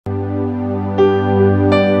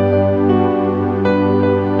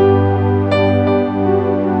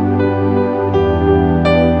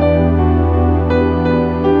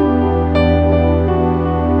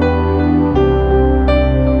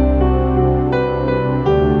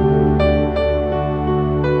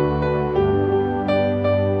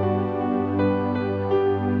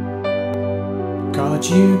God,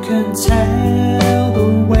 you can tell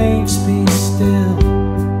the waves be still,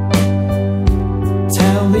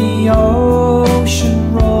 tell the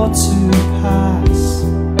ocean roar to pass,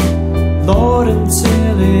 Lord,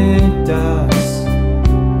 until it does,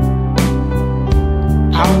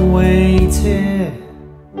 I'll wait here.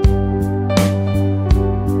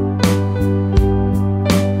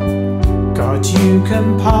 God, you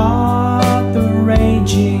can part the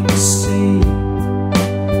raging sea,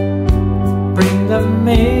 bring the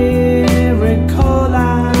miracle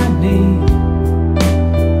I need,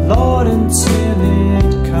 Lord, until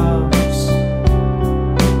it comes,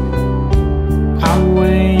 I'll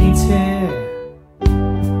wait here.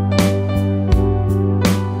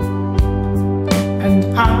 And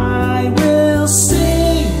I will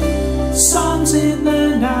sing songs in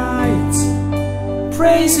the night,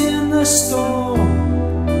 praise in the storm,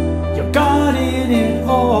 you're God in it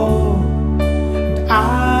all. And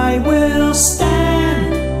I will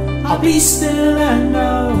stand, I'll be still and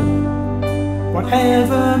know,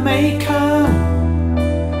 whatever may come,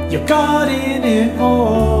 you're God in it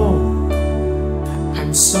all.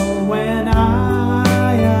 And so when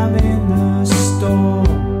I am in the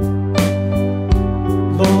storm,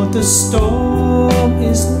 Lord, the storm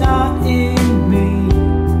is not in me,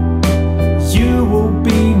 you will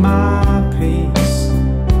be my peace.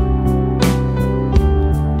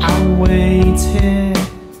 I'll wait here.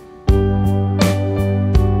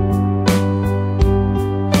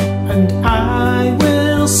 And I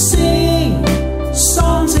will sing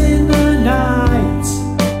songs in the night,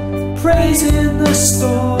 praise in the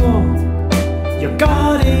storm, you're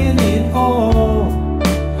God in it all.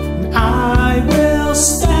 And I will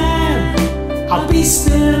stand, I'll be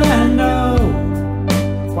still and know,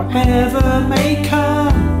 whatever may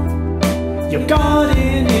come, you're God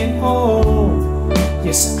in it all.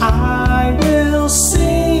 Yes, I will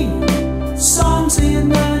sing songs in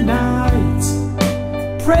the night,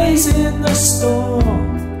 praise in the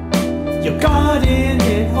storm, you're God in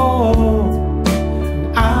it all.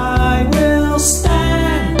 And I will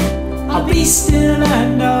stand, I'll be still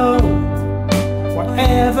and know,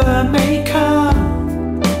 whatever may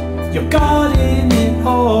come, you're God in it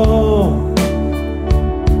all.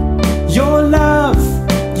 Your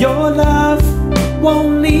love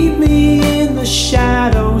won't leave me in the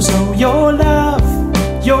shadows. Oh, your love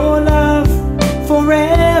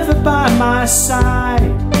forever by my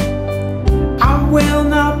side. I will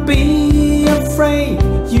not be afraid,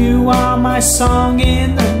 you are my song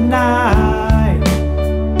in the night.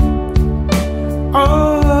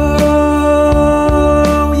 Oh,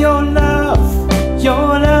 your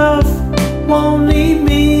love won't leave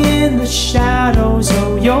me in the shadows.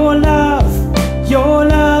 Oh, your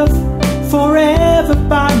love forever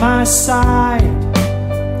by my side.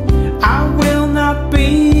 I will not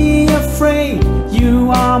be afraid,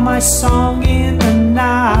 you are my song in the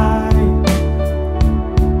night.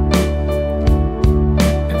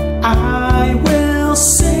 And I will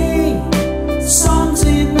sing songs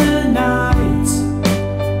in the night,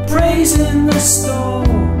 praise in the storm,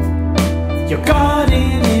 you're God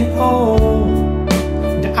in it all.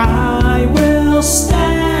 And I will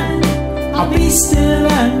stand, I'll be still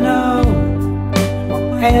and know,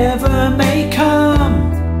 whatever may come,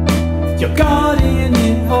 you're God in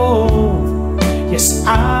it all. Yes,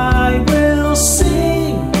 I will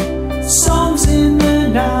sing songs in the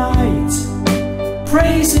night,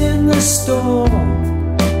 praise in the storm,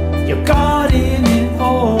 you're God in it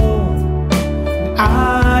all. And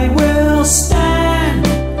I will stand,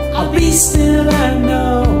 I'll be still and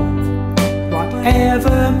know,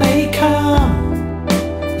 whatever may come,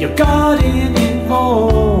 you're God in it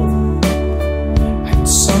all. And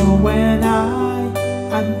so when I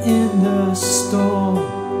am in the storm,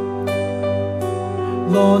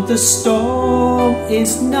 Lord, the storm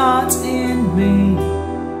is not in me,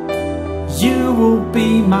 you will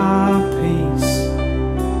be my peace.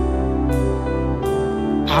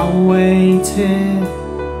 I'll wait here,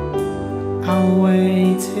 I'll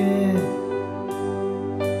wait here.